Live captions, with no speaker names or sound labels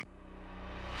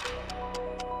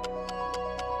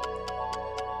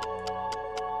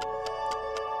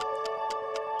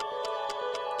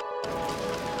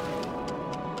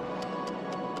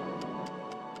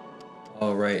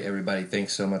right, everybody.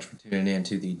 Thanks so much for tuning in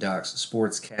to the Docs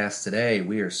Sportscast today.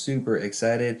 We are super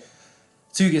excited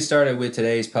to get started with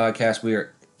today's podcast. We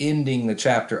are ending the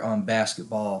chapter on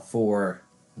basketball for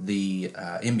the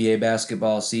NBA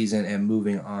basketball season and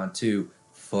moving on to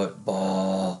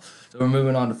football. So we're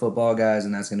moving on to football, guys,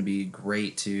 and that's going to be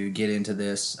great to get into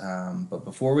this. But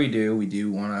before we do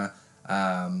want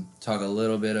to talk a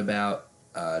little bit about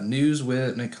news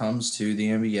when it comes to the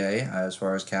NBA as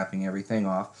far as capping everything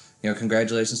off.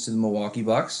 Congratulations to the Milwaukee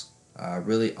Bucks.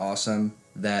 Really awesome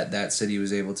that that city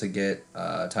was able to get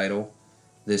a title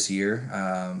this year.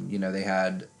 They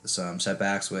had some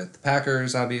setbacks with the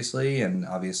Packers, obviously, and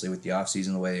obviously with the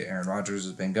offseason, the way Aaron Rodgers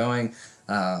has been going.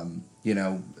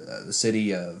 The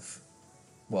city of,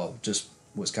 just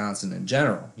Wisconsin in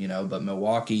general, but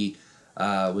Milwaukee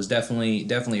was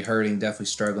definitely hurting, definitely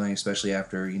struggling, especially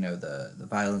after, the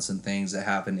violence and things that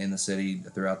happened in the city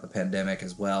throughout the pandemic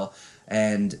as well.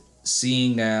 And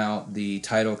seeing now the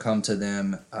title come to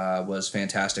them was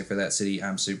fantastic for that city.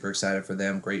 I'm super excited for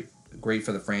them. Great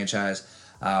for the franchise.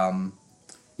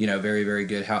 Very, very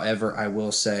good. However, I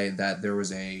will say that there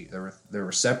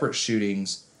were separate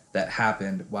shootings that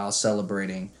happened while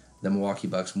celebrating the Milwaukee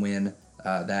Bucks win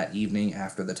that evening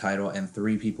after the title, and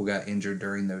 3 people got injured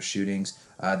during those shootings.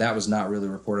 That was not really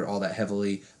reported all that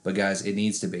heavily, but guys, it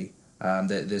needs to be.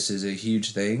 That this is a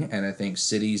huge thing, and I think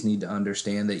cities need to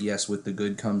understand that, yes, with the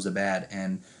good comes the bad,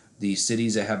 and the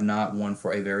cities that have not won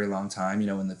for a very long time,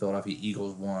 when the Philadelphia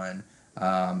Eagles won,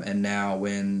 and now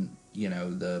when,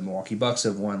 the Milwaukee Bucks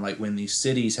have won, like when these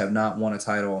cities have not won a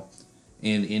title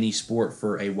in any sport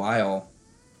for a while,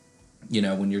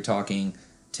 when you're talking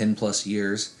 10 plus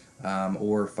years,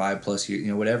 or 5 plus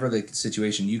years, whatever the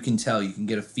situation, you can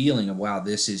get a feeling of, wow,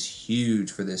 this is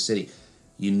huge for this city.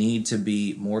 You need to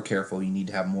be more careful. You need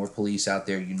to have more police out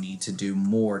there. You need to do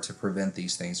more to prevent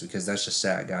these things, because that's just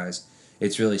sad, guys.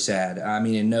 It's really sad. I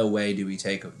mean, in no way do we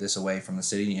take this away from the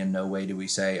city. In no way do we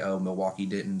say, oh, Milwaukee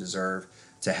didn't deserve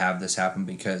to have this happen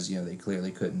because, they clearly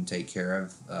couldn't take care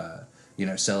of,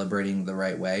 celebrating the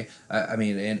right way.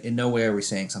 In no way are we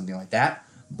saying something like that,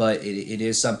 but it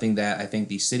is something that I think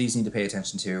these cities need to pay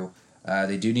attention to.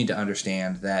 They do need to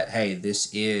understand that, hey, this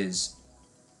is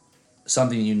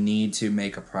something you need to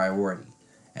make a priority.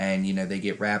 And, they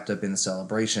get wrapped up in the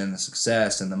celebration, the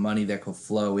success, and the money that could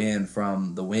flow in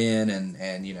from the win and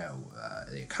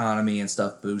the economy and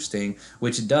stuff boosting,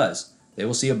 which it does. They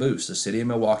will see a boost. The city of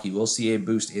Milwaukee will see a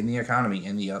boost in the economy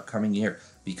in the upcoming year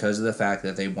because of the fact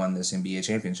that they won this NBA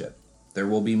championship. There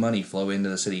will be money flow into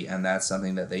the city, and that's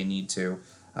something that they need to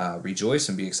rejoice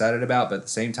and be excited about, but at the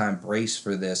same time, brace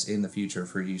for this in the future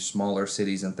for you smaller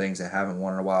cities and things that haven't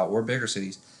won in a while, or bigger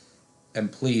cities. And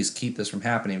please keep this from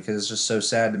happening, because it's just so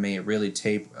sad to me. It really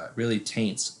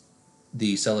taints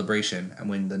the celebration. And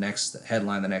when the next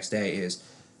headline the next day is,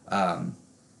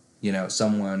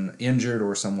 someone injured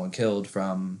or someone killed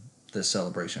from the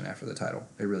celebration after the title,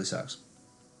 it really sucks.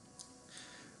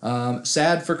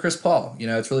 Sad for Chris Paul.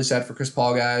 It's really sad for Chris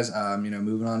Paul, guys.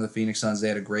 Moving on to the Phoenix Suns, they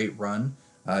had a great run,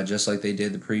 just like they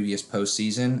did the previous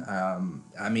postseason.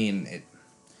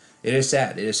 It is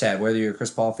sad. It is sad whether you're a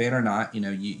Chris Paul fan or not.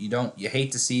 You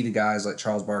hate to see the guys like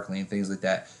Charles Barkley and things like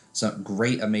that. Some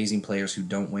great, amazing players who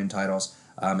don't win titles.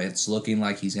 It's looking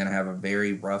like he's going to have a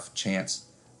very rough chance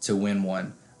to win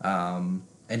one.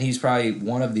 And he's probably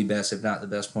one of the best, if not the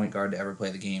best, point guard to ever play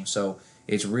the game. So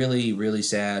it's really, really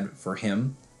sad for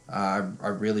him. I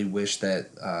really wish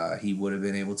that he would have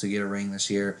been able to get a ring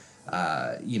this year.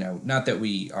 Not that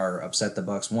we are upset the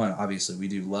Bucks won. Obviously, we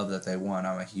do love that they won.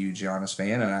 I'm a huge Giannis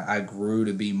fan, and I grew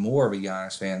to be more of a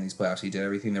Giannis fan in these playoffs. He did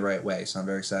everything the right way, so I'm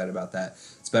very excited about that.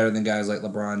 It's better than guys like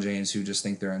LeBron James who just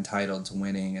think they're entitled to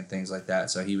winning and things like that.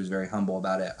 So he was very humble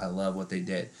about it. I love what they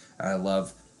did. I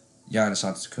love Giannis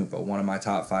Antetokounmpo, one of my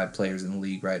top 5 players in the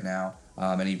league right now,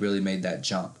 and he really made that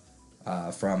jump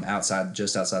from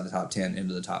just outside the top 10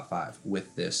 into the top 5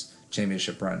 with this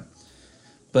championship run.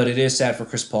 But it is sad for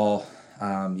Chris Paul.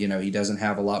 He doesn't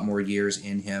have a lot more years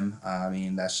in him.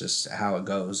 That's just how it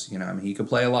goes. He could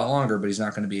play a lot longer, but he's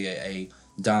not going to be a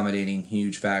dominating,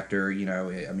 huge factor. He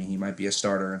might be a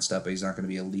starter and stuff, but he's not going to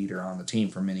be a leader on the team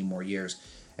for many more years.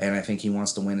 And I think he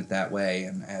wants to win it that way,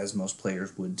 and as most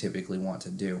players would typically want to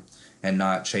do, and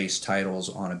not chase titles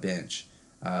on a bench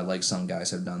like some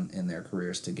guys have done in their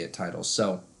careers to get titles.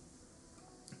 So,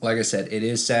 like I said, it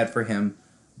is sad for him,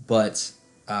 but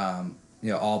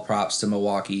all props to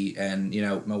Milwaukee. And,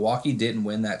 Milwaukee didn't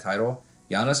win that title.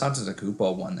 Giannis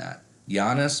Antetokounmpo won that.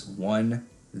 Giannis won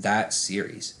that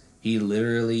series. He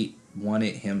literally won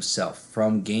it himself.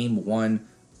 From game 1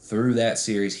 through that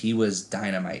series, he was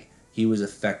dynamite. He was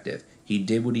effective. He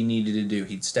did what he needed to do.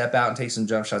 He'd step out and take some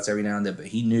jump shots every now and then, but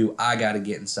he knew, I got to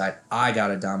get inside. I got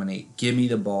to dominate. Give me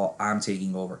the ball. I'm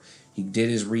taking over. He did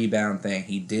his rebound thing.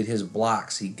 He did his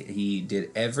blocks. He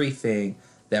did everything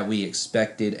that we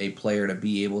expected a player to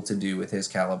be able to do with his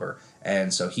caliber.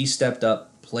 And so he stepped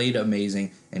up, played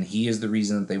amazing, and he is the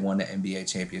reason that they won the NBA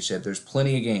championship. There's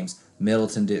plenty of games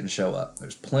Middleton didn't show up.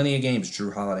 There's plenty of games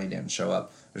Jrue Holiday didn't show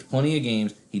up. There's plenty of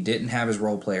games he didn't have his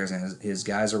role players and his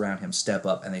guys around him step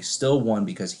up, and they still won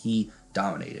because he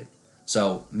dominated.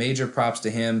 So major props to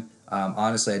him.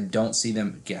 Honestly, I don't see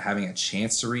them having a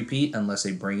chance to repeat unless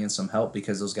they bring in some help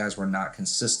because those guys were not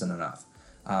consistent enough.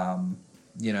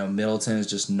 Middleton is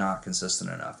just not consistent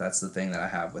enough. That's the thing that I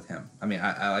have with him. I mean,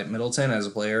 I like Middleton as a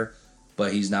player,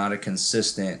 but he's not a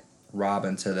consistent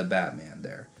Robin to the Batman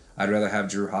there. I'd rather have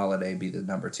Jrue Holiday be the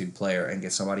number 2 player and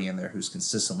get somebody in there who's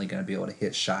consistently going to be able to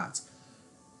hit shots.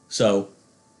 So,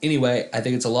 anyway, I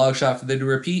think it's a long shot for them to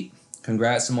repeat.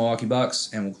 Congrats to Milwaukee Bucks,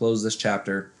 and we'll close this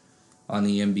chapter on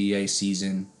the NBA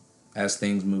season as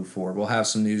things move forward. We'll have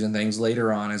some news and things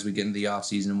later on as we get into the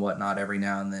offseason and whatnot every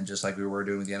now and then, just like we were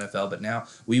doing with the NFL. But now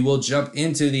we will jump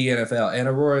into the NFL. And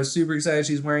Aurora is super excited.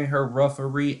 She's wearing her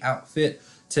referee outfit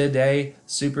today.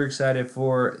 Super excited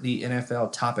for the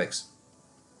NFL topics.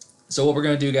 So what we're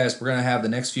going to do, guys, we're going to have the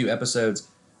next few episodes.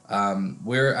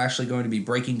 We're actually going to be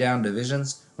breaking down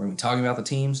divisions. We're going to be talking about the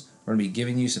teams. We're going to be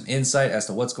giving you some insight as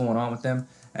to what's going on with them.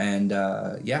 And,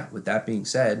 with that being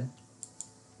said,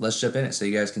 let's jump in it so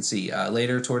you guys can see.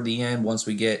 Later toward the end, once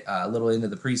we get a little into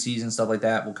the preseason, stuff like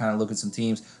that, we'll kind of look at some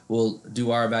teams. We'll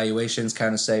do our evaluations,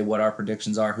 kind of say what our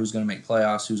predictions are, who's going to make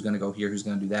playoffs, who's going to go here, who's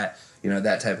going to do that,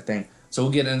 that type of thing. So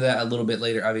we'll get into that a little bit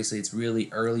later. Obviously, it's really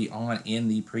early on in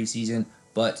the preseason,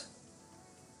 but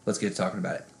let's get talking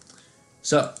about it.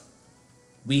 So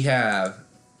we have,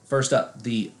 first up,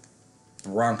 the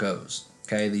Broncos.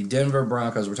 Okay, the Denver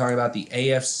Broncos. We're talking about the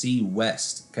AFC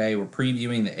West. Okay, we're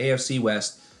previewing the AFC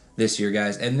West this year,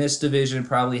 guys. And this division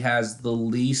probably has the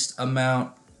least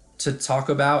amount to talk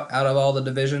about out of all the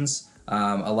divisions.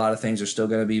 A lot of things are still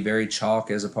going to be very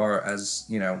chalk as a part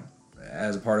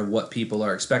of what people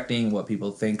are expecting, what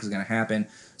people think is going to happen.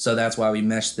 So that's why we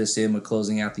meshed this in with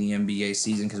closing out the NBA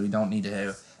season, because we don't need to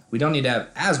have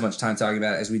as much time talking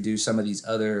about it as we do some of these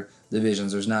other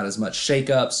divisions. There's not as much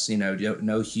shakeups,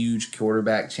 no huge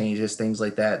quarterback changes, things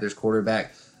like that. There's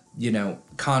quarterback,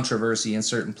 controversy in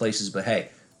certain places, but hey,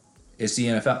 it's the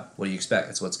NFL. What do you expect?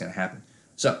 That's what's going to happen.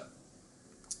 So,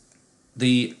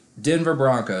 the Denver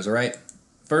Broncos, all right?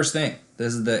 First thing,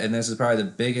 this is probably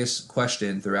the biggest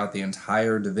question throughout the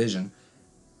entire division.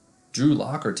 Drew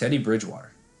Lock or Teddy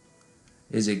Bridgewater?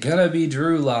 Is it going to be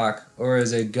Drew Lock or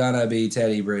is it going to be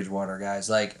Teddy Bridgewater, guys?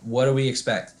 Like, what do we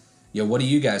expect? What do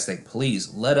you guys think?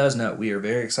 Please let us know. We are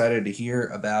very excited to hear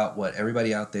about what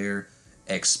everybody out there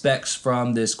expects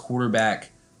from this quarterback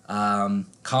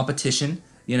competition.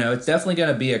 It's definitely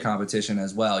going to be a competition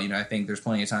as well. I think there's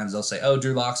plenty of times they'll say, oh,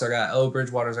 Drew Lock's our guy. Oh,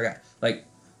 Bridgewater's our guy. Like,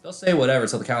 they'll say whatever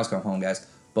until the cows come home, guys.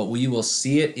 But we will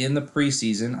see it in the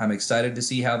preseason. I'm excited to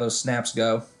see how those snaps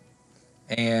go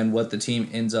and what the team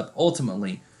ends up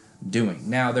ultimately doing.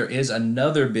 Now, there is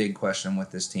another big question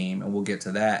with this team, and we'll get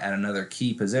to that at another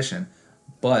key position.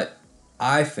 But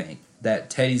I think that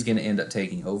Teddy's going to end up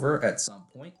taking over at some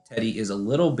point. Teddy is a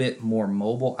little bit more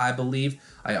mobile, I believe.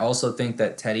 I also think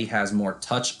that Teddy has more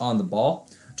touch on the ball.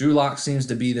 Drew Lock seems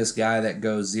to be this guy that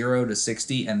goes 0 to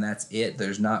 60, and that's it.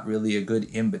 There's not really a good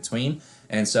in-between.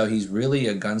 And so he's really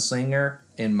a gunslinger,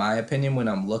 in my opinion, when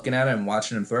I'm looking at him and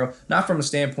watching him throw. Not from a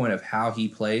standpoint of how he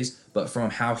plays, but from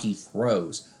how he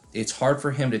throws. It's hard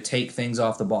for him to take things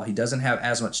off the ball. He doesn't have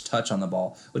as much touch on the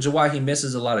ball, which is why he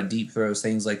misses a lot of deep throws,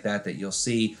 things like that you'll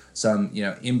see some,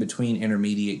 in-between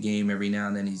intermediate game every now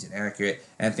and then he's inaccurate.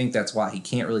 And I think that's why he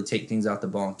can't really take things off the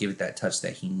ball and give it that touch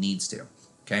that he needs to.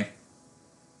 Okay?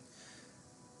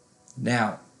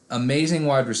 Now, amazing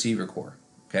wide receiver core.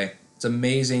 Okay? It's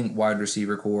amazing wide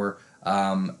receiver core.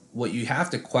 What you have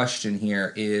to question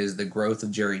here is the growth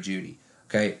of Jerry Jeudy.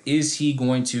 Okay, is he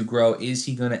going to grow? Is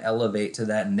he going to elevate to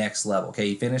that next level? Okay,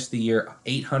 he finished the year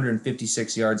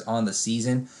 856 yards on the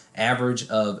season, average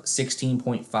of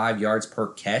 16.5 yards per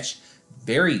catch.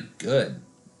 Very good.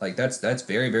 Like, that's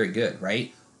very, very good,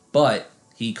 right? But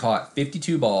he caught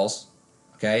 52 balls,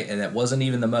 okay, and that wasn't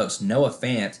even the most. Noah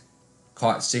Fant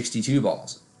caught 62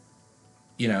 balls.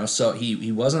 So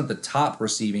he wasn't the top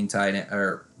receiving tight end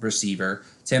or receiver.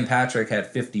 Tim Patrick had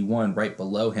 51 right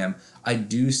below him. I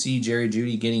do see Jerry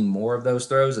Jeudy getting more of those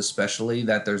throws, especially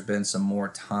that there's been some more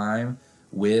time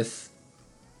with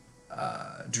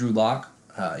Drew Lock.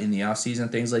 in the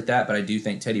offseason, things like that. But I do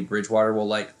think Teddy Bridgewater will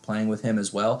like playing with him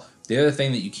as well. The other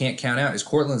thing that you can't count out is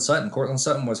Cortland Sutton. Cortland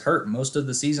Sutton was hurt most of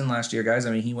the season last year, guys.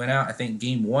 I mean, he went out, I think,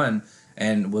 game 1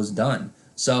 and was done.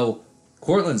 So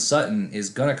Cortland Sutton is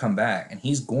going to come back, and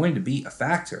he's going to be a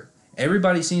factor.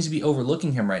 Everybody seems to be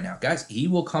overlooking him right now. Guys, he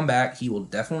will come back. He will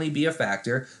definitely be a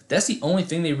factor. That's the only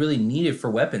thing they really needed for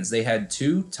weapons. They had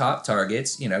 2 top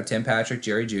targets, Tim Patrick,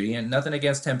 Jerry Jeudy, and nothing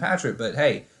against Tim Patrick, but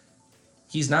hey,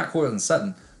 he's not Cortland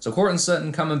Sutton. So Cortland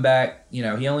Sutton coming back, he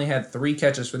only had 3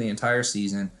 catches for the entire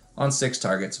season on 6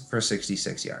 targets for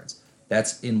 66 yards.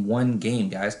 That's in 1 game,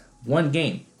 guys. 1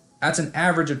 game. That's an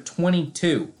average of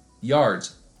 22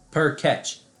 yards per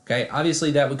catch. Okay,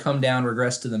 obviously that would come down,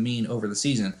 regress to the mean over the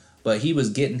season, but he was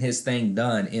getting his thing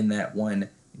done in that 1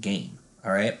 game.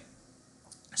 All right.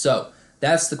 So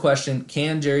that's the question.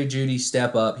 Can Jerry Jeudy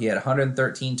step up? He had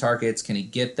 113 targets. Can he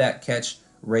get that catch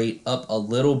rate up a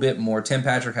little bit more? Tim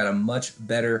Patrick had a much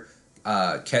better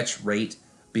catch rate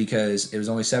because it was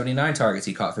only 79 targets.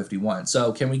 He caught 51.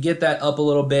 So can we get that up a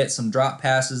little bit? Some drop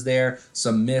passes there,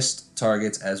 some missed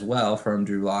targets as well from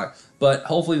Drew Lock. But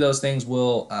hopefully those things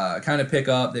will kind of pick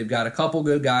up. They've got a couple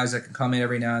good guys that can come in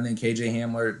every now and then. KJ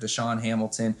Hamler, Deshaun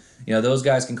Hamilton. Those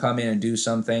guys can come in and do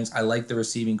some things. I like the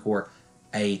receiving core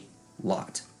a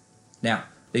lot. Now,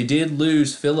 they did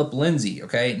lose Philip Lindsay,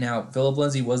 okay? Now, Philip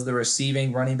Lindsay was the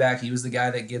receiving running back. He was the guy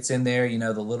that gets in there,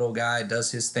 the little guy,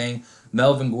 does his thing.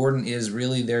 Melvin Gordon is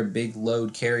really their big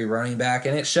load carry running back,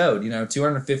 and it showed,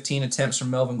 215 attempts from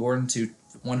Melvin Gordon to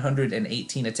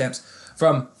 118 attempts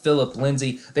from Philip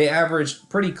Lindsay. They averaged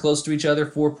pretty close to each other,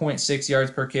 4.6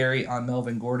 yards per carry on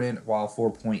Melvin Gordon, while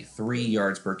 4.3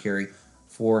 yards per carry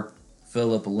for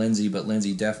Philip Lindsay. But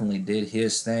Lindsay definitely did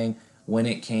his thing when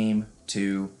it came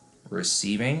to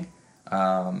receiving,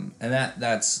 and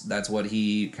that's what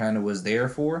he kind of was there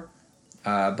for.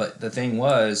 But the thing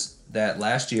was that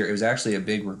last year it was actually a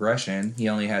big regression. He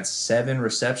only had 7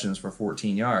 receptions for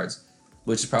 14 yards,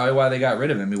 which is probably why they got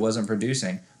rid of him. He wasn't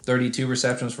producing. 32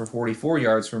 receptions for 44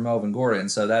 yards for Melvin Gordon.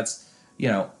 So that's,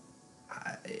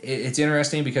 it's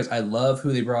interesting because I love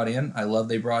who they brought in. I love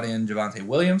they brought in Javonte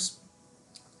Williams.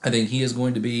 I think he is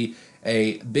going to be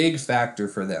a big factor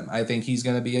for them. I think he's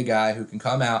going to be a guy who can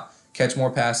come out, catch more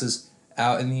passes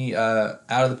out in the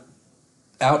out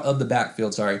of the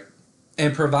backfield,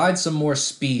 and provide some more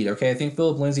speed. Okay, I think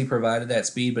Philip Lindsay provided that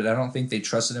speed, but I don't think they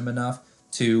trusted him enough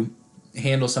to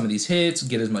handle some of these hits,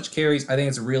 get as much carries. I think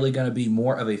it's really going to be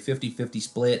more of a 50-50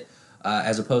 split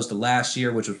as opposed to last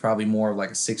year, which was probably more of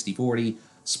like a 60-40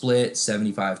 split,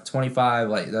 75-25.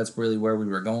 Like that's really where we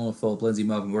were going with Philip Lindsay,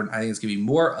 Melvin Gordon. I think it's going to be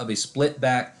more of a split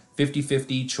back,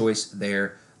 50-50 choice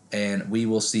there, and we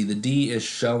will see. The D is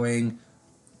showing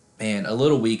and a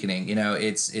little weakening.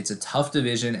 It's a tough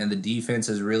division, and the defense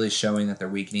is really showing that they're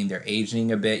weakening. They're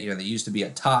aging a bit. They used to be a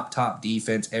top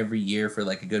defense every year for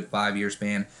like a good 5-year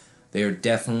span. They are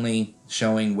definitely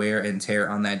showing wear and tear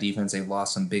on that defense. They've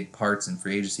lost some big parts in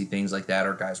free agency, things like that,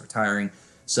 or guys retiring.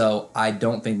 So I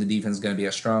don't think the defense is going to be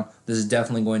as strong. This is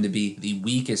definitely going to be the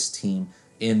weakest team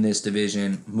in this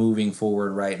division moving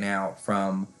forward right now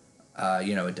from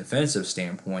a defensive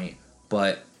standpoint.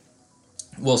 But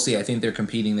we'll see. I think they're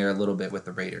competing there a little bit with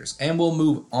the Raiders. And we'll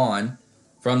move on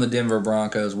from the Denver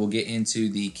Broncos. We'll get into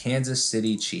the Kansas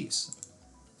City Chiefs.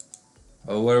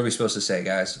 Oh, what are we supposed to say,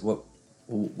 guys?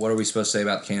 What are we supposed to say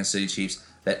about the Kansas City Chiefs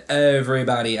that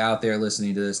everybody out there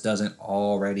listening to this doesn't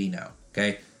already know?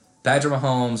 Okay, Patrick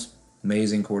Mahomes,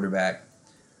 amazing quarterback.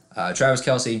 Travis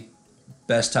Kelce,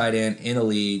 best tight end in the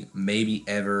league, maybe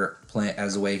ever play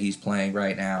as the way he's playing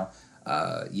right now.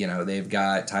 They've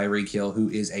got Tyreek Hill, who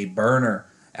is a burner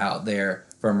out there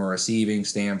from a receiving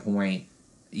standpoint.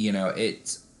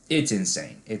 It's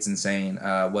insane. It's insane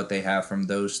what they have from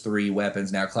those 3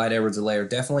 weapons. Now, Clyde Edwards-Helaire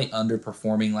definitely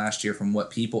underperforming last year from what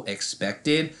people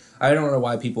expected. I don't know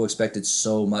why people expected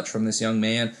so much from this young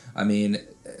man. I mean,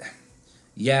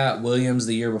 yeah, Williams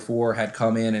the year before had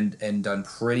come in and done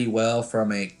pretty well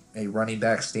from a running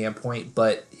back standpoint,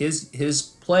 but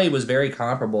his play was very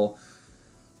comparable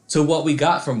to what we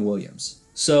got from Williams.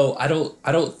 So I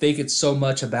don't think it's so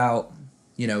much about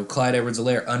Clyde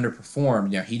Edwards-Helaire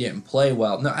underperformed. He didn't play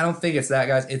well. No, I don't think it's that,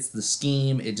 guys. It's the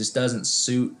scheme. It just doesn't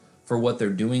suit for what they're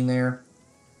doing there.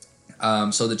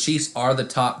 So the Chiefs are the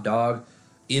top dog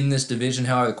in this division.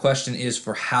 However, the question is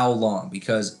for how long?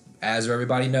 Because as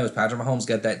everybody knows, Patrick Mahomes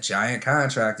got that giant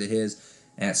contract of his,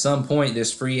 and at some point,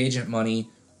 this free agent money,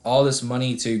 all this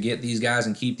money to get these guys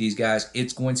and keep these guys,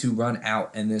 it's going to run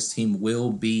out, and this team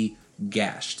will be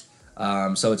gashed.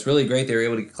 So it's really great they were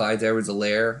able to get Clyde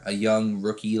Edwards-Helaire, a young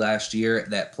rookie last year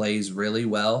that plays really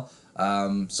well.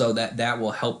 So that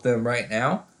will help them right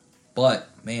now. But,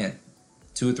 man,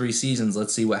 2 or 3 seasons,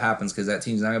 let's see what happens, because that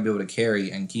team's not going to be able to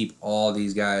carry and keep all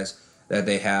these guys that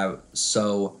they have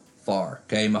so far.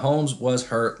 Okay, Mahomes was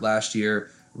hurt last year,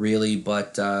 really,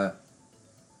 but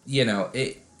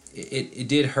it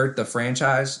did hurt the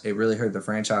franchise. It really hurt the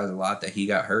franchise a lot that he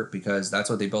got hurt, because that's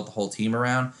what they built the whole team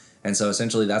around. And so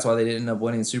essentially that's why they didn't end up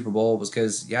winning the Super Bowl, was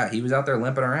because, he was out there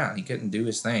limping around. He couldn't do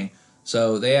his thing.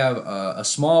 So they have a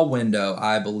small window,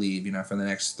 I believe, for the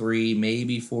next 3,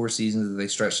 maybe 4 seasons that they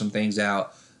stretch some things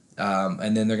out.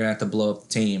 And then they're going to have to blow up the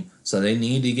team. So they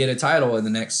need to get a title in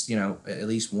the next, at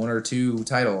least 1 or 2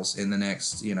 titles in the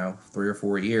next, 3 or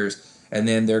 4 years. And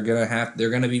then they're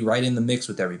going to be right in the mix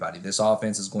with everybody. This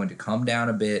offense is going to come down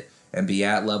a bit and be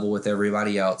at level with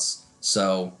everybody else.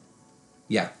 So,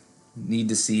 need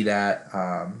to see that.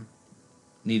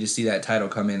 Need to see that title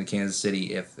come into Kansas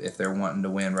City if they're wanting to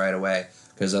win right away,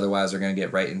 because otherwise they're going to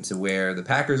get right into where the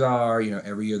Packers are.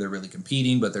 Every year they're really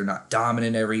competing, but they're not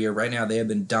dominant every year. Right now they have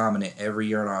been dominant every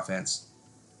year on offense,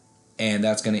 and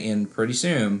that's going to end pretty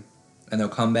soon, and they'll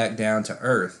come back down to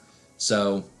earth.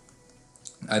 So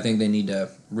I think they need to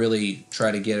really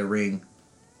try to get a ring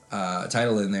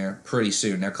title in there pretty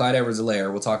soon. Now, Clyde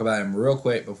Edwards-Helaire, we'll talk about him real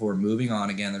quick before moving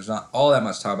on. Again, there's not all that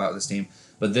much to talk about with this team,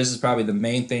 but this is probably the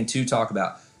main thing to talk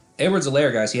about.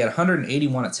 Edwards-Helaire, guys, he had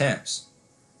 181 attempts.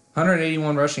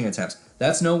 181 rushing attempts.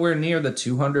 That's nowhere near the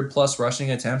 200-plus rushing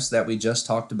attempts that we just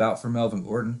talked about for Melvin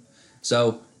Gordon.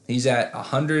 So he's at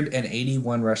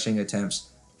 181 rushing attempts,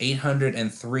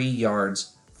 803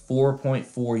 yards,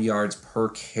 4.4 yards per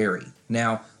carry.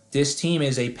 Now, this team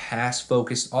is a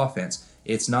pass-focused offense.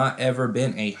 It's not ever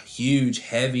been a huge,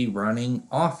 heavy running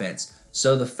offense.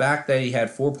 So the fact that he had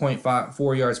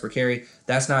 4.4 yards per carry,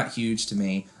 that's not huge to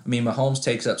me. I mean, Mahomes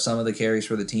takes up some of the carries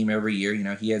for the team every year.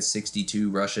 He had 62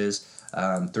 rushes,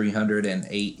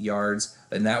 308 yards,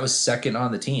 and that was second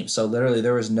on the team. So literally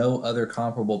there was no other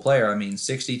comparable player. I mean,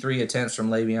 63 attempts from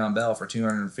Le'Veon Bell for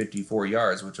 254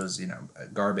 yards, which was,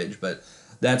 garbage, but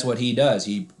that's what he does.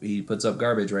 He puts up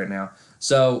garbage right now.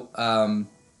 So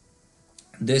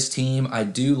this team, I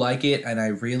do like it, and I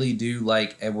really do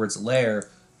like Edwards-Helaire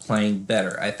playing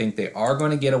better. I think they are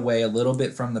going to get away a little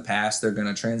bit from the pass. They're going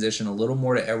to transition a little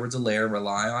more to Edwards-Helaire,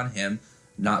 rely on him,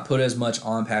 not put as much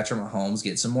on Patrick Mahomes,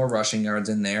 get some more rushing yards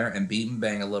in there, and beat and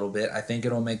bang a little bit. I think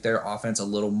it'll make their offense a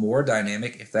little more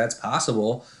dynamic if that's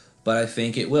possible, but I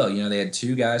think it will. They had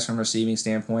 2 guys from a receiving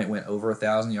standpoint went over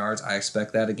 1,000 yards. I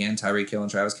expect that again. Tyreek Hill and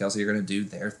Travis Kelce are going to do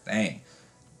their thing.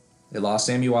 They lost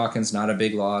Sammy Watkins, not a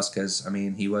big loss because,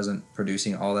 he wasn't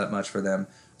producing all that much for them.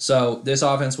 So this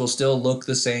offense will still look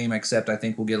the same, except I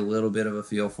think we'll get a little bit of a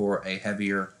feel for a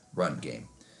heavier run game.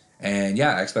 And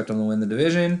I expect them to win the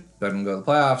division, expect them to go to the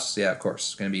playoffs. Yeah, of course,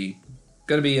 it's going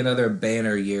to be another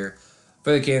banner year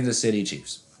for the Kansas City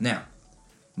Chiefs. Now,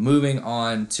 moving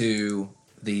on to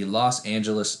the Los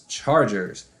Angeles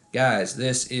Chargers. Guys,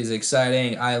 this is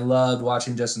exciting. I loved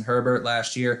watching Justin Herbert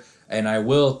last year, and I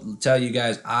will tell you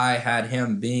guys, I had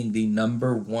him being the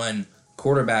number 1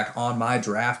 quarterback on my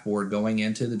draft board going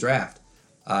into the draft.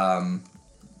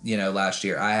 Last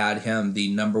year I had him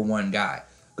the number 1 guy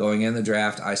going in the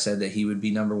draft. I said that he would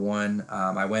be number 1.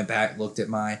 I went back, looked at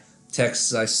my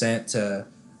texts I sent to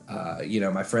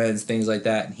my friends, things like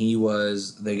that, and he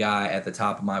was the guy at the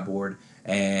top of my board.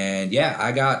 And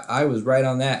I was right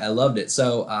on that. I loved it.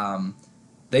 So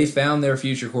they found their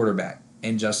future quarterback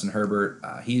in Justin Herbert.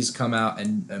 He's come out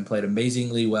and played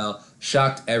amazingly well,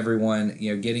 shocked everyone,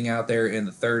 getting out there in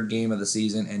the 3rd game of the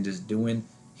season and just doing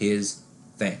his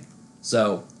thing.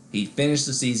 So he finished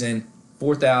the season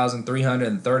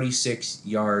 4,336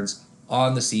 yards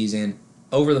on the season,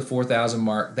 over the 4,000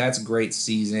 mark. That's a great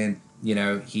season.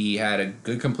 He had a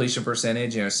good completion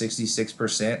percentage,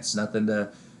 66%. It's nothing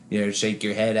to, shake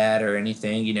your head at or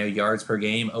anything. Yards per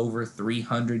game, over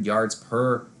 300 yards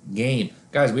per game.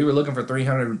 Guys, we were looking for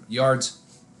 300 yards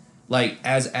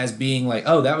as being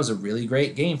that was a really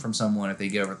great game from someone if they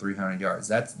get over 300 yards.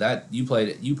 You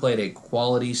played a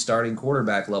quality starting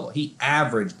quarterback level. He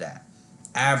averaged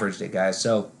it, guys.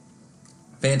 So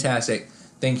fantastic.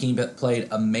 Think he played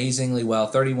amazingly well.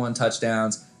 31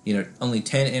 touchdowns, only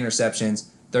 10 interceptions,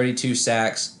 32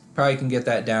 sacks. Probably can get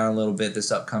that down a little bit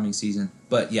this upcoming season.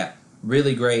 But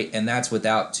really great, and that's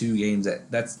without 2 games.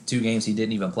 That's 2 games he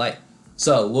didn't even play.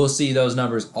 So we'll see those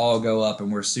numbers all go up,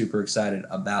 and we're super excited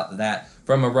about that.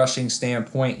 From a rushing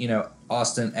standpoint,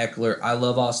 Austin Eckler. I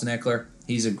love Austin Eckler.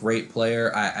 He's a great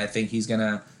player. I think he's going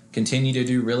to continue to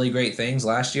do really great things.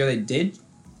 Last year they did,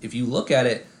 if you look at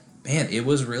it, man, it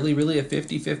was really, really a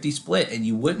 50-50 split, and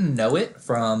you wouldn't know it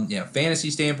from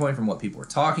fantasy standpoint, from what people were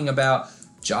talking about.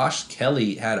 Josh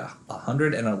Kelly had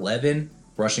 111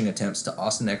 rushing attempts to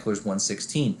Austin Eckler's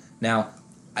 116. Now,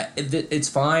 It's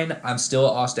fine. I'm still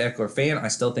an Austin Eckler fan. I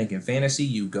still think in fantasy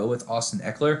you go with Austin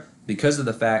Eckler because of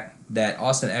the fact that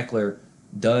Austin Eckler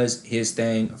does his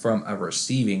thing from a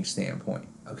receiving standpoint.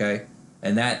 Okay,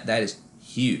 and that is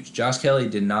huge. Josh Kelly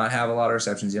did not have a lot of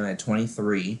receptions. He only had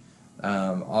 23.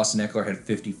 Austin Eckler had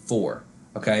 54.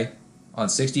 Okay, on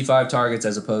 65 targets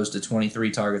as opposed to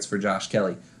 23 targets for Josh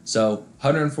Kelly. So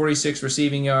 146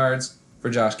 receiving yards for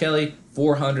Josh Kelly,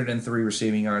 403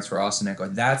 receiving yards for Austin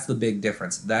Eckler. That's the big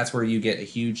difference. That's where you get a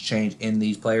huge change in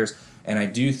these players. And I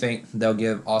do think they'll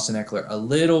give Austin Eckler a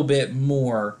little bit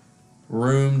more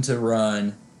room to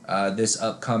run this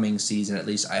upcoming season, at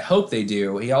least I hope they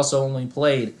do. He also only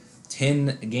played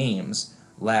 10 games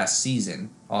last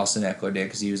season, Austin Eckler did,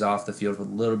 because he was off the field with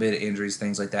a little bit of injuries,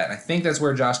 things like that. And I think that's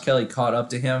where Josh Kelly caught up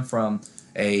to him from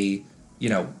a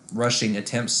rushing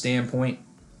attempt standpoint.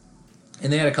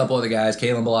 And they had a couple other guys.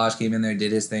 Kalen Ballage came in there,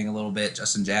 did his thing a little bit.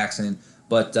 Justin Jackson.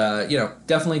 But,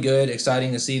 definitely good.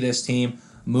 Exciting to see this team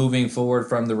moving forward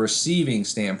from the receiving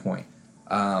standpoint.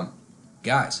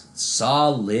 Guys,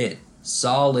 solid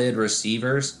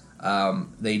receivers.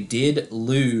 They did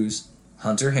lose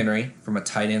Hunter Henry from a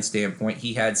tight end standpoint.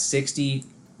 He had 60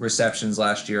 receptions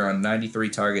last year on 93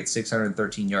 targets,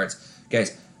 613 yards.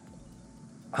 Guys,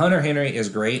 Hunter Henry is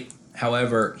great.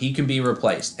 However, he can be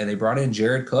replaced. And they brought in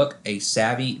Jared Cook, a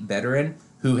savvy veteran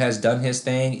who has done his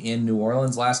thing in New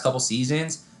Orleans last couple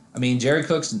seasons. I mean, Jared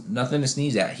Cook's nothing to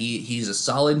sneeze at. He's a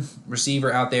solid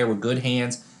receiver out there with good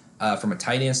hands from a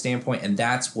tight end standpoint, and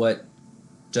that's what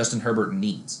Justin Herbert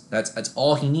needs. That's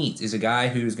all he needs is a guy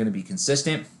who's going to be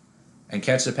consistent and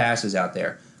catch the passes out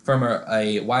there. From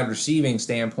a wide receiving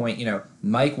standpoint,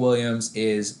 Mike Williams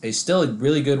is still a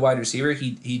really good wide receiver.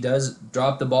 He does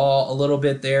drop the ball a little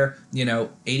bit there.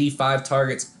 85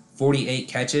 targets, 48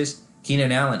 catches.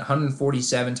 Keenan Allen,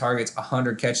 147 targets,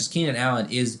 100 catches. Keenan Allen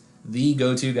is the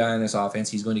go-to guy in this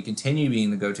offense. He's going to continue being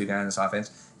the go-to guy in this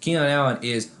offense. Keenan Allen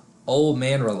is old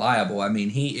man reliable. I mean,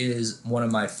 he is one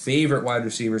of my favorite wide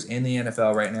receivers in the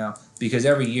NFL right now because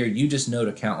every year you just know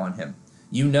to count on him.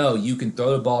 You know you can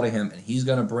throw the ball to him, and he's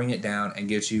going to bring it down and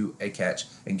get you a catch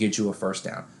and get you a first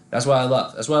down. That's what I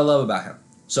love. That's what I love about him.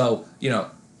 So,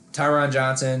 Tyron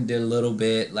Johnson did a little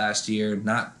bit last year,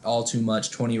 not all too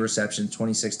much, 20 receptions,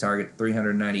 26 targets,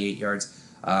 398 yards.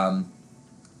 But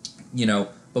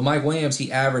Mike Williams,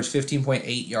 he averaged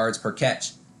 15.8 yards per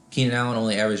catch. Keenan Allen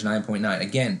only averaged 9.9.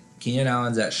 Again, Keenan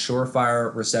Allen's that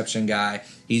surefire reception guy.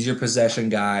 He's your possession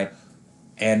guy.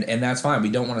 And that's fine. We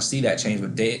don't want to see that change.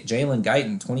 But Jalen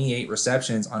Guyton, 28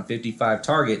 receptions on 55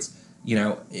 targets.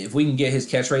 If we can get his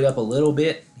catch rate up a little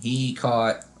bit, he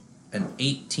caught an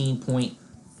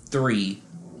 18.3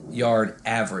 yard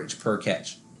average per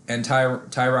catch. And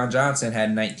Tyron Johnson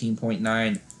had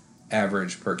 19.9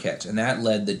 average per catch. And that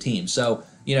led the team. So,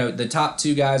 the top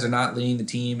two guys are not leading the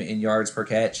team in yards per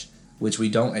catch, which we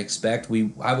don't expect.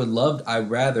 I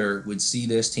rather would see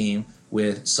this team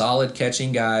with solid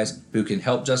catching guys who can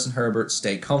help Justin Herbert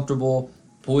stay comfortable,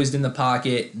 poised in the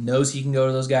pocket, knows he can go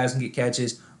to those guys and get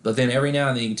catches, but then every now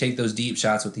and then you can take those deep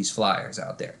shots with these flyers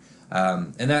out there.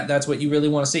 And that's what you really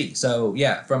want to see. So,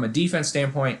 yeah, from a defense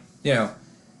standpoint,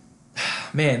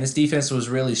 man, this defense was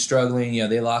really struggling.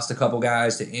 They lost a couple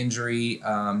guys to injury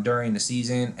during the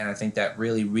season, and I think that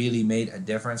really, really made a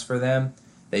difference for them.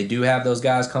 They do have those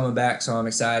guys coming back, so I'm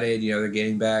excited. They're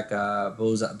getting back.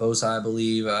 Bosa, I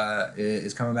believe,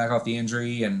 is coming back off the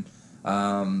injury, and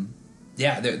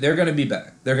they're going to be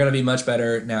better. They're going to be much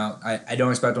better. Now, I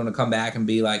don't expect them to come back and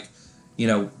be like,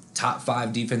 top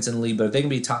 5 defense in the league, but if they can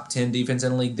be top 10 defense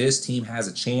in the league, this team has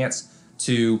a chance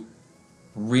to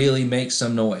really make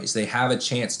some noise. They have a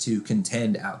chance to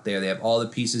contend out there. They have all the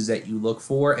pieces that you look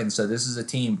for, and so this is a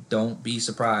team. Don't be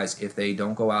surprised if they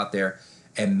don't go out there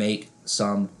and make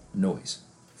some noise,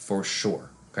 for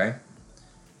sure, okay?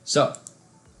 So,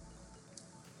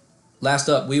 last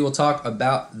up, we will talk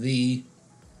about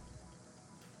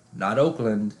not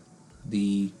Oakland,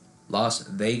 the Las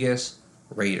Vegas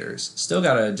Raiders. Still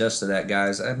got to adjust to that,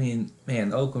 guys. I mean,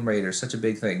 man, the Oakland Raiders, such a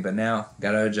big thing, but now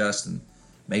got to adjust and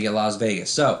make it Las Vegas.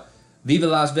 So, Viva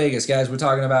Las Vegas, guys. We're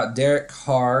talking about Derek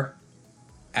Carr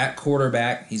at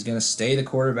quarterback. He's going to stay the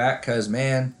quarterback because,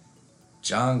 man,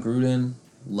 John Gruden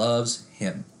loves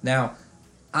him. Now,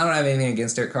 I don't have anything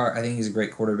against Derek Carr. I think he's a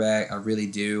great quarterback. I really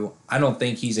do. I don't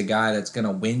think he's a guy that's going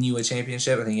to win you a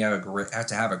championship. I think you have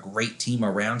to have a great team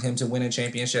around him to win a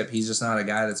championship. He's just not a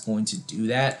guy that's going to do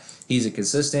that. He's a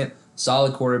consistent,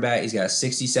 solid quarterback. He's got a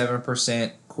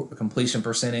 67% completion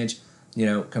percentage.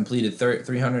 Completed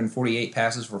 348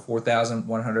 passes for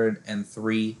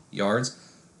 4,103 yards.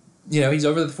 he's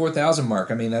over the 4,000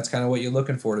 mark. I mean, that's kind of what you're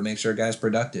looking for to make sure a guy's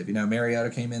productive. Mariota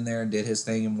came in there and did his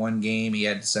thing in one game. He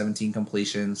had 17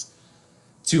 completions,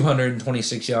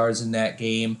 226 yards in that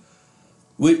game,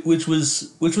 which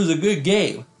was a good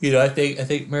game. I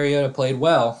think Mariota played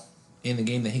well in the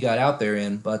game that he got out there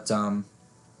in, but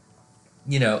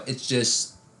it's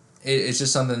just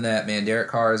something that, man, Derek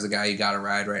Carr is the guy you got to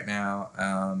ride right now,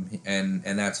 and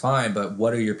that's fine. But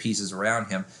what are your pieces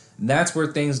around him? And that's where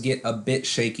things get a bit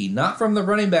shaky. Not from the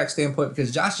running back standpoint,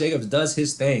 because Josh Jacobs does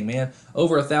his thing, man.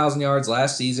 Over 1,000 yards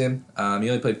last season. He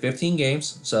only played 15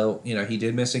 games, so he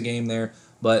did miss a game there.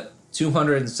 But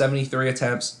 273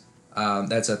 attempts.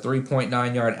 That's a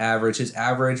 3.9 yard average. His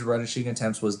average rushing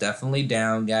attempts was definitely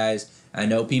down, guys. I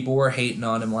know people were hating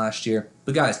on him last year,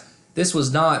 but guys, this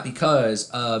was not because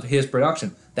of his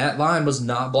production. That line was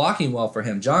not blocking well for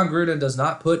him. John Gruden does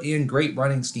not put in great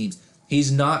running schemes.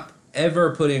 He's not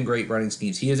ever put in great running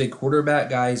schemes. He is a quarterback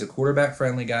guy. He's a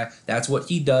quarterback-friendly guy. That's what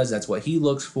he does. That's what he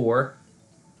looks for.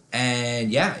 And,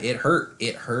 yeah, it hurt.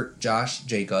 It hurt Josh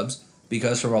Jacobs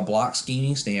because from a block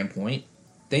scheming standpoint,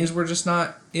 things were just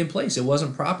not in place. It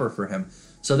wasn't proper for him.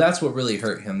 So that's what really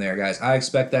hurt him there, guys. I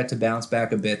expect that to bounce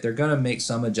back a bit. They're going to make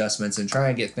some adjustments and try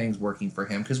and get things working for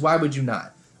him, because why would you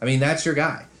not? I mean, that's your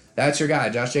guy. That's your guy.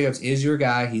 Josh Jacobs is your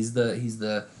guy. He's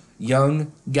the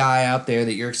young guy out there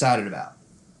that you're excited about.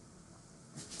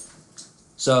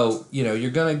 So, you're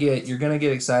gonna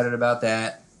get excited about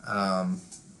that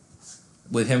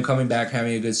with him coming back,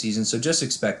 having a good season. So just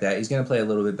expect that. He's going to play a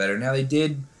little bit better. Now, they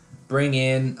did bring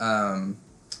in I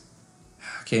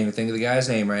can't even think of the guy's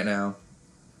name right now.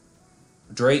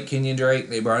 Kenyon Drake.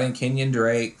 They brought in Kenyon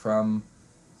Drake from,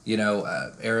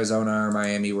 Arizona or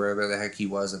Miami, wherever the heck he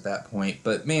was at that point.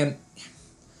 But man,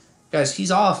 guys,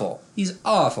 he's awful. He's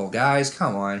awful, guys.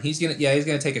 Come on. He's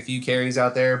gonna take a few carries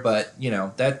out there, but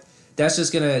that's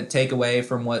just gonna take away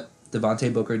from what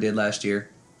Devontae Booker did last year,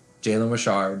 Jalen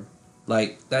Richard.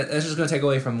 That's just gonna take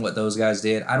away from what those guys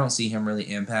did. I don't see him really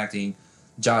impacting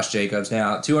Josh Jacobs.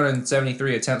 Now,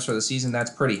 273 attempts for the season, that's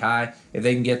pretty high. If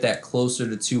they can get that closer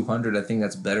to 200, I think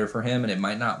that's better for him, and it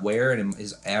might not wear, and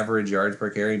his average yards per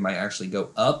carry might actually go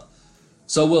up.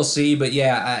 So we'll see, but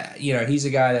yeah, he's a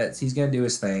guy he's going to do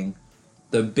his thing.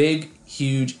 The big,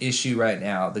 huge issue right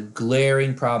now, the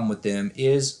glaring problem with them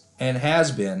is, and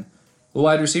has been, the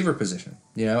wide receiver position.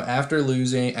 After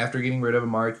getting rid of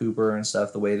Amari Cooper and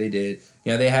stuff the way they did,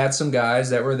 they had some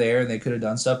guys that were there and they could have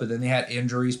done stuff, but then they had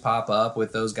injuries pop up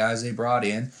with those guys they brought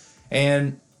in,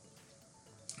 and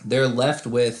they're left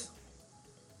with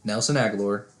Nelson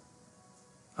Aguilar,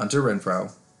 Hunter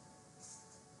Renfrow,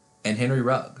 and Henry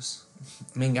Ruggs.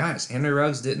 I mean, guys, Henry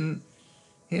Ruggs didn't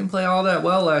play all that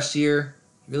well last year.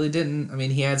 He really didn't. I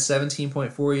mean, he had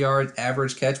 17.4 yards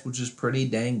average catch, which is pretty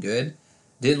dang good.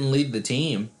 Didn't lead the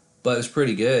team, but it was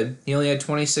pretty good. He only had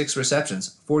 26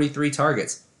 receptions, 43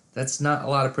 targets. That's not a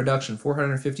lot of production.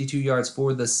 452 yards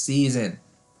for the season.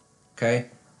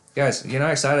 Okay? Guys, you're not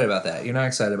excited about that. You're not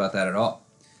excited about that at all.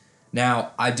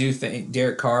 Now, I do think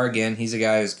Derek Carr, again, he's a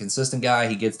guy who's a consistent guy.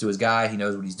 He gets to his guy. He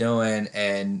knows what he's doing.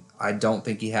 And I don't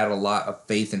think he had a lot of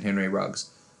faith in Henry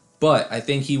Ruggs. But I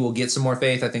think he will get some more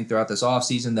faith. I think throughout this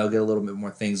offseason, they'll get a little bit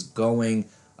more things going.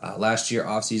 Last year,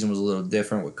 offseason was a little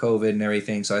different with COVID and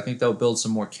everything. So I think they'll build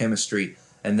some more chemistry,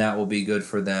 and that will be good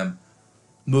for them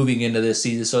moving into this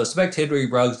season. So expect Henry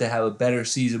Ruggs to have a better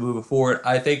season moving forward.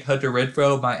 I think Hunter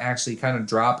Renfrow might actually kind of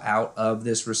drop out of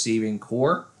this receiving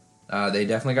core. They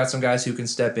definitely got some guys who can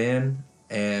step in,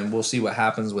 and we'll see what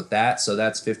happens with that. So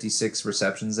that's 56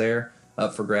 receptions there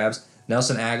up for grabs.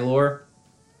 Nelson Aguilar,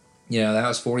 that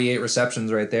was 48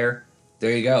 receptions right there.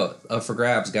 There you go, up for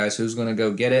grabs, guys. Who's going to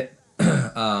go get it?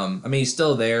 I mean, he's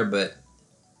still there, but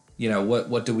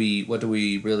what do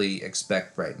we really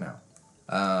expect right now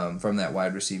from that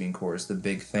wide receiving core is the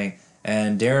big thing.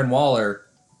 And Darren Waller,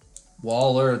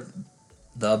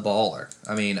 the baller.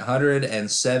 I mean,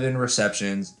 107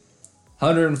 receptions,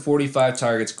 145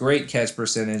 targets, great catch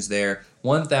percentage there,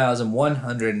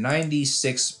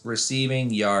 1,196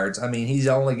 receiving yards. I mean, he's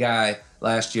the only guy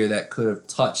last year that could have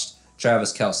touched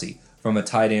Travis Kelce from a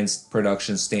tight end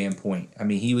production standpoint. I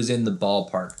mean, he was in the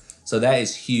ballpark. So that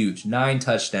is huge. 9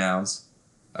 touchdowns,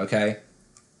 okay?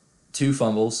 2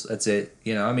 fumbles, that's it.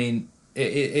 I mean,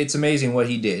 it's amazing what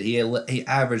he did. He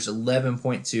averaged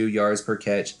 11.2 yards per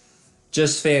catch.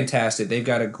 Just fantastic. They've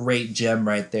got a great gem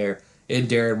right there in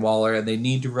Darren Waller, and they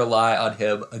need to rely on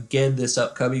him again this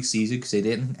upcoming season because they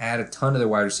didn't add a ton of their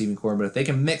wide receiving core. But if they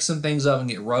can mix some things up and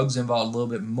get Ruggs involved a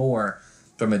little bit more,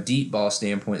 from a deep ball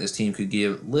standpoint, this team could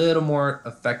get a little more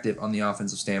effective on the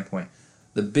offensive standpoint.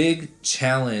 The biggest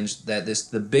challenge this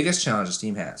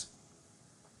team has,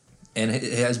 and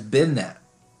it has been that,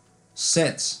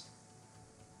 since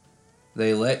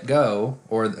they let go,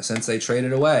 or since they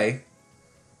traded away,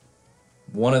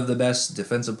 one of the best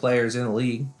defensive players in the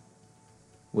league.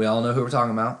 We all know who we're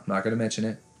talking about. I'm not going to mention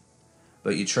it.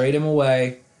 But you trade him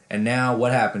away, and now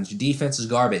what happens? Your defense is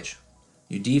garbage.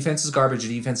 Your defense is garbage.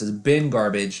 Your defense has been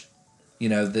garbage. You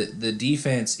know, the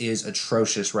defense is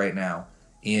atrocious right now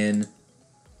in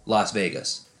Las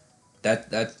Vegas.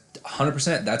 That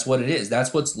 100%, that's what it is.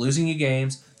 That's what's losing you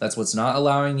games. That's what's not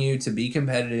allowing you to be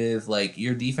competitive. Like,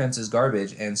 your defense is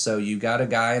garbage. And so you got a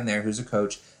guy in there who's a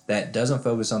coach that doesn't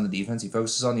focus on the defense. He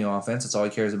focuses on the offense. That's all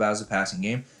he cares about is the passing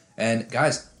game. And,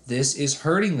 guys, this is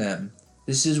hurting them.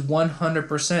 This is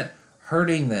 100%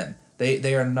 hurting them.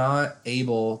 They are not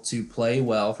able to play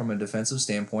well from a defensive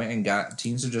standpoint, and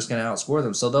teams are just going to outscore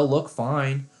them. So they'll look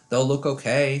fine. They'll look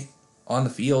okay on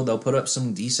the field. They'll put up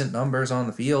some decent numbers on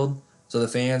the field. So the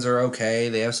fans are okay.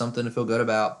 They have something to feel good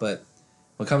about. But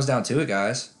when it comes down to it,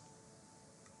 guys,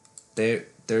 they're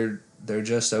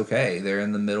just okay. They're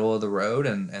in the middle of the road,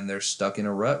 and they're stuck in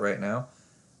a rut right now.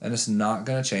 And it's not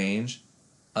going to change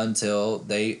until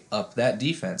they up that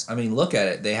defense. I mean, look at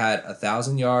it. They had a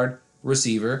 1,000-yard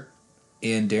receiver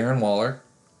in Darren Waller.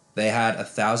 They had a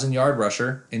 1,000-yard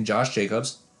rusher in Josh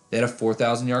Jacobs. They had a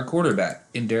 4,000-yard quarterback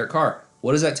in Derek Carr.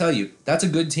 What does that tell you? That's a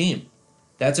good team.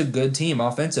 That's a good team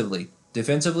offensively.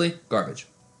 Defensively, garbage.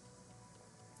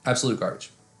 Absolute garbage.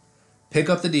 Pick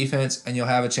up the defense, and you'll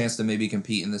have a chance to maybe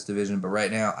compete in this division. But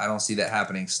right now, I don't see that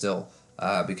happening still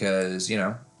because, you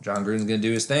know, John Gruden's going to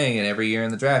do his thing, and every year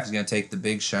in the draft, he's going to take the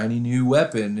big, shiny new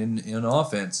weapon in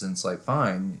offense. And it's like,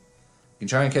 fine. You can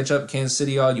try and catch up Kansas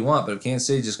City all you want, but if Kansas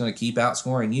City's just going to keep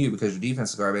outscoring you because your defense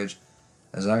is garbage,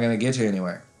 it's not going to get you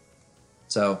anywhere.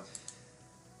 So,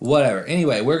 whatever.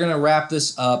 Anyway, we're going to wrap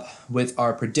this up with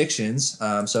our predictions.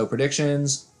 So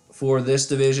predictions for this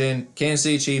division: Kansas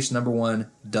City Chiefs, number 1,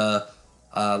 duh.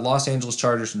 Los Angeles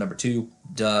Chargers, number 2,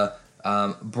 duh.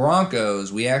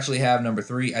 Broncos, we actually have number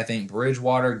 3. I think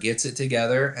Bridgewater gets it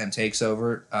together and takes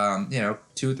over,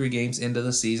 2 or 3 games into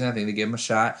the season. I think they give him a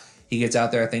shot. He gets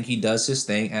out there. I think he does his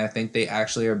thing, and I think they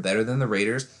actually are better than the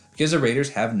Raiders because the Raiders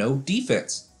have no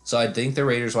defense. So I think the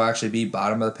Raiders will actually be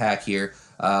bottom of the pack here,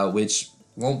 which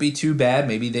won't be too bad.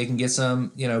 Maybe they can get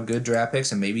some, good draft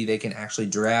picks, and maybe they can actually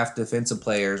draft defensive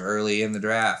players early in the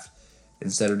draft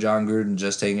instead of John Gruden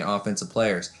just taking offensive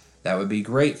players. That would be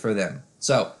great for them.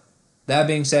 So, that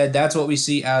being said, that's what we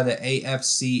see out of the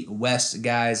AFC West,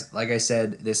 guys. Like I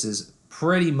said, this is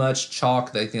pretty much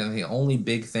chalk. The only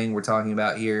big thing we're talking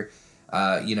about here,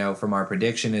 from our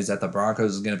prediction is that the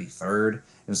Broncos is going to be 3rd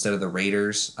instead of the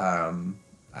Raiders.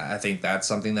 I think that's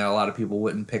something that a lot of people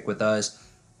wouldn't pick with us.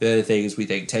 The other thing is we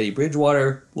think Teddy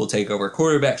Bridgewater will take over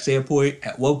quarterback standpoint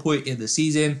at one point in the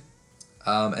season.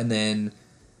 And then,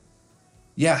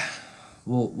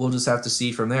 we'll just have to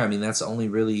see from there. I mean, that's only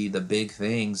really the big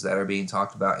things that are being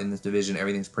talked about in this division.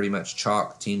 Everything's pretty much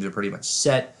chalk. Teams are pretty much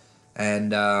set.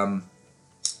 And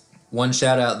one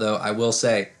shout-out, though, I will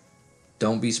say,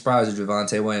 don't be surprised if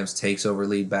Javonte Williams takes over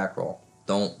lead back role.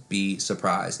 Don't be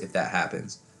surprised if that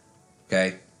happens.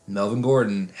 Okay? Melvin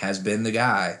Gordon has been the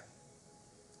guy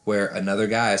where another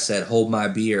guy said, hold my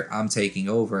beer, I'm taking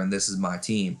over, and this is my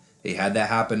team. They had that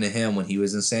happen to him when he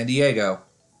was in San Diego.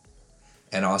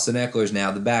 And Austin Eckler's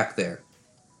now the back there.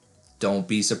 Don't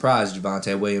be surprised if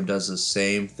Javonte Williams does the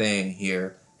same thing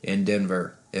here in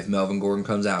Denver. If Melvin Gordon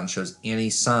comes out and shows any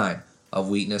sign of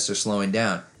weakness or slowing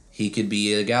down, he could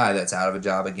be a guy that's out of a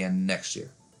job again next year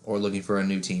or looking for a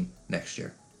new team next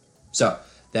year. So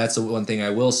that's the one thing I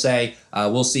will say.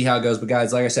 We'll see how it goes. But,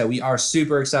 guys, like I said, we are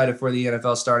super excited for the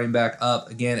NFL starting back up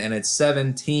again. And it's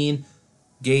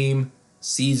 17-game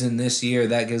season this year.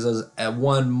 That gives us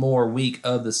one more week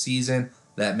of the season.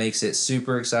 That makes it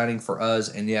super exciting for us.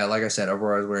 And, yeah, like I said,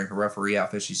 overall, I was wearing a referee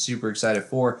outfit. She's super excited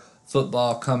for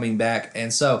football coming back.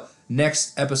 And so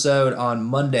next episode on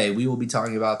Monday, we will be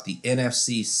talking about the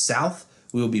NFC South.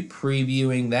 We will be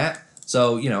previewing that.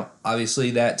 So,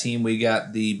 obviously that team, we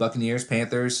got the Buccaneers,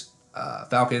 Panthers,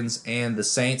 Falcons, and the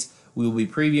Saints. We will be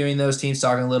previewing those teams,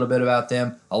 talking a little bit about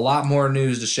them. A lot more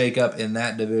news to shake up in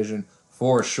that division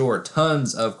for sure.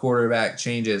 Tons of quarterback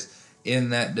changes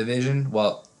in that division.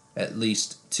 Well, at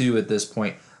least 2 at this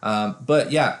point.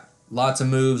 But, yeah, lots of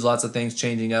moves, lots of things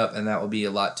changing up, and that will be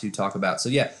a lot to talk about. So,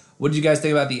 yeah, what did you guys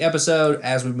think about the episode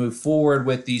as we move forward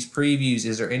with these previews?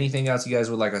 Is there anything else you guys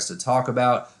would like us to talk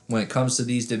about when it comes to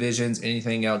these divisions?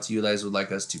 Anything else you guys would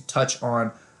like us to touch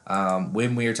on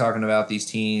when we are talking about these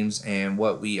teams and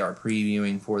what we are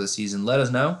previewing for the season? Let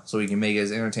us know so we can make it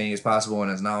as entertaining as possible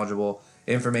and as knowledgeable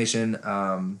information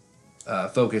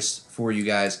focused for you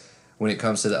guys when it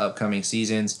comes to the upcoming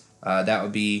seasons. That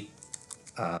would be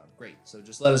Great. So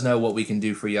just let us know what we can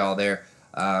do for y'all there.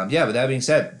 Yeah, with that being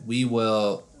said, we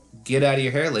will get out of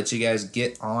your hair, let you guys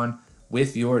get on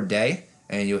with your day,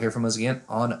 and you'll hear from us again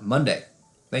on Monday.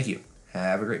 Thank you.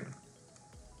 Have a great one.